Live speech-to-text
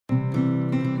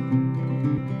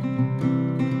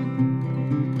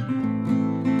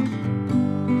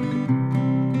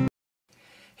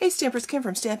Stampers, Kim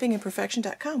from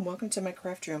stampingandperfection.com. Welcome to my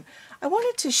craft room. I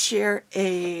wanted to share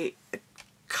a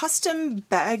custom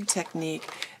bag technique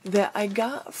that I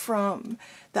got from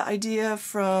the idea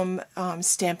from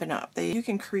Stampin' Up. You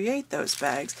can create those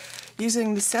bags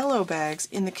using the Cello bags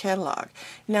in the catalog.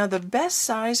 Now the best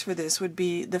size for this would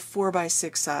be the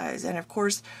 4x6 size, and of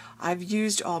course I've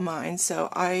used all mine, so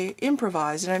I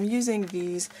improvised and I'm using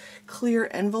these clear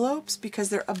envelopes because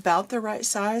they're about the right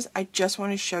size. I just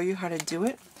want to show you how to do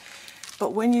it.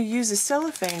 But when you use the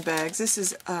cellophane bags, this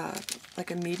is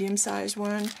like a medium-sized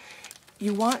one,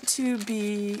 you want to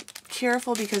be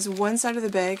careful because one side of the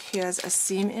bag has a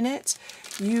seam in it.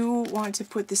 You want to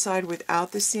put the side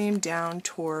without the seam down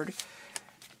toward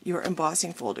your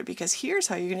embossing folder, because here's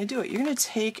how you're going to do it. You're going to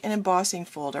take an embossing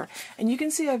folder, and you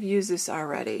can see I've used this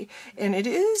already, and it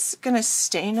is going to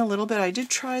stain a little bit. I did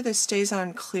try the Stays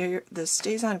On Cleaner.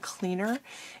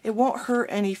 It won't hurt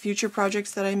any future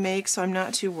projects that I make, so I'm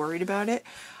not too worried about it.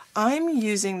 I'm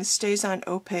using the Stays On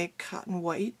Opaque Cotton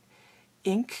White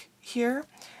ink here,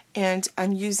 and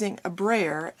I'm using a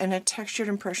brayer and a Textured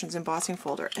Impressions embossing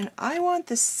folder, and I want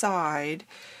the side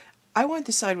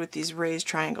with these raised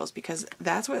triangles because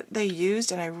that's what they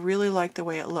used, and I really like the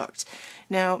way it looked.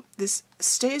 Now this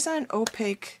Stays On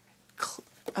Opaque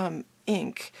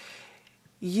ink,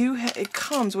 it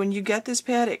comes, when you get this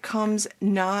pad, it comes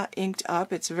not inked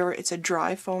up. It's a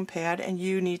dry foam pad, and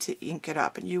you need to ink it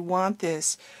up, and you want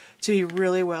this to be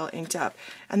really well inked up.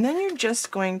 And then you're just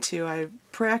going to, I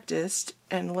practiced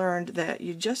and learned that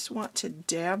you just want to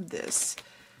dab this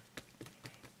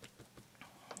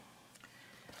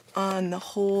on the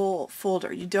whole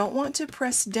folder. You don't want to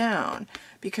press down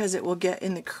because it will get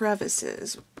in the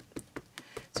crevices.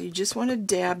 So you just want to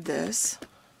dab this,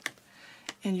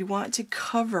 and you want to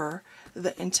cover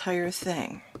the entire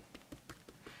thing.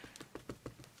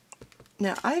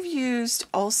 Now I've used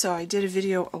also, I did a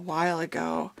video a while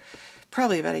ago,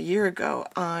 probably about a year ago,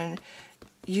 on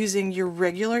using your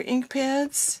regular ink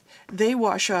pads. They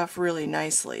wash off really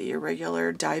nicely, your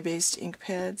regular dye-based ink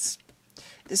pads.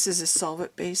 This is a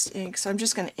solvent-based ink, so I'm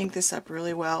just going to ink this up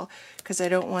really well because I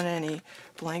don't want any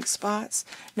blank spots.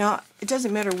 Now, it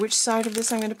doesn't matter which side of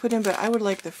this I'm going to put in, but I would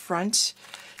like the front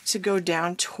to go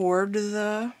down toward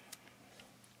the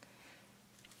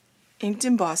inked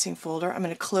embossing folder. I'm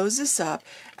going to close this up,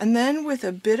 and then with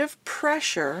a bit of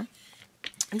pressure,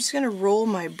 I'm just going to roll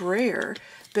my brayer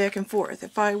back and forth.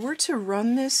 If I were to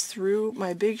run this through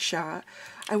my Big Shot,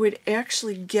 I would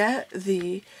actually get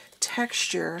the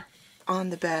texture on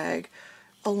the bag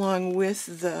along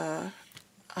with the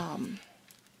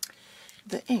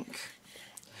ink.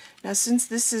 Now since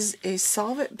this is a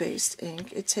solvent-based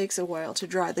ink, it takes a while to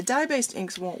dry. The dye-based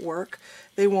inks won't work.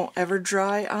 They won't ever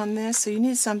dry on this, so you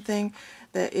need something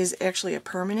that is actually a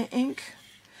permanent ink.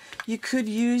 You could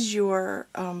use your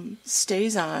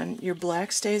Stays On, your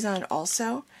black Stays On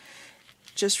also.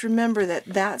 Just remember that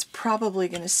that's probably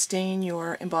going to stain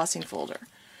your embossing folder.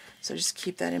 So just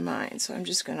keep that in mind. So I'm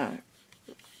just going to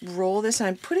roll this, and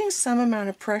I'm putting some amount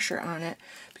of pressure on it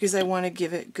because I want to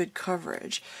give it good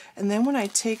coverage. And then when I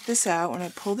take this out, when I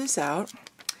pull this out,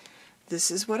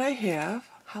 this is what I have.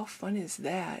 How fun is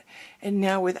that? And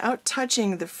now without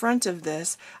touching the front of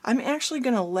this, I'm actually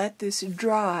going to let this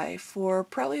dry for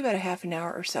probably about a half an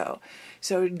hour or so.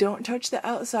 So don't touch the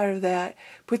outside of that.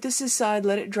 Put this aside,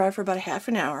 let it dry for about a half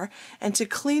an hour. And to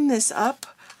clean this up,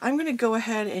 I'm going to go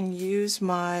ahead and use I'm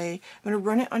going to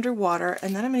run it under water,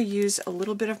 and then I'm going to use a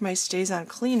little bit of my Stays On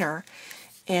cleaner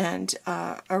and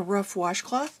a rough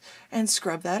washcloth and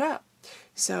scrub that up.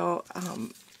 So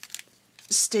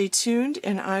stay tuned,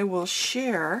 and I will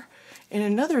share in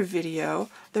another video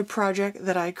the project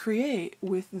that I create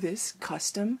with this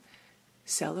custom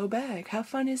Cello bag. How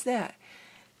fun is that?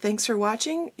 Thanks for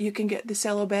watching. You can get the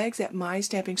Cello bags at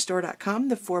mystampingstore.com.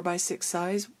 The 4x6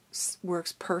 size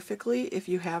works perfectly if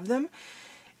you have them.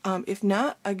 If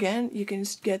not, again, you can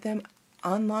get them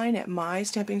online at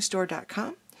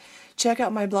mystampingstore.com. Check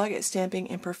out my blog at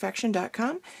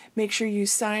stampingandperfection.com. Make sure you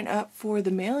sign up for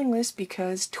the mailing list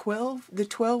because the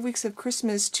 12 Weeks of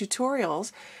Christmas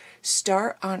tutorials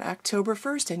start on October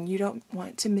 1st, and you don't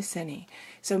want to miss any.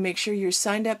 So make sure you're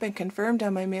signed up and confirmed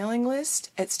on my mailing list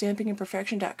at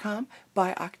stampingandperfection.com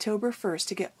by October 1st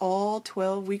to get all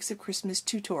 12 Weeks of Christmas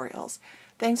tutorials.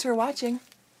 Thanks for watching.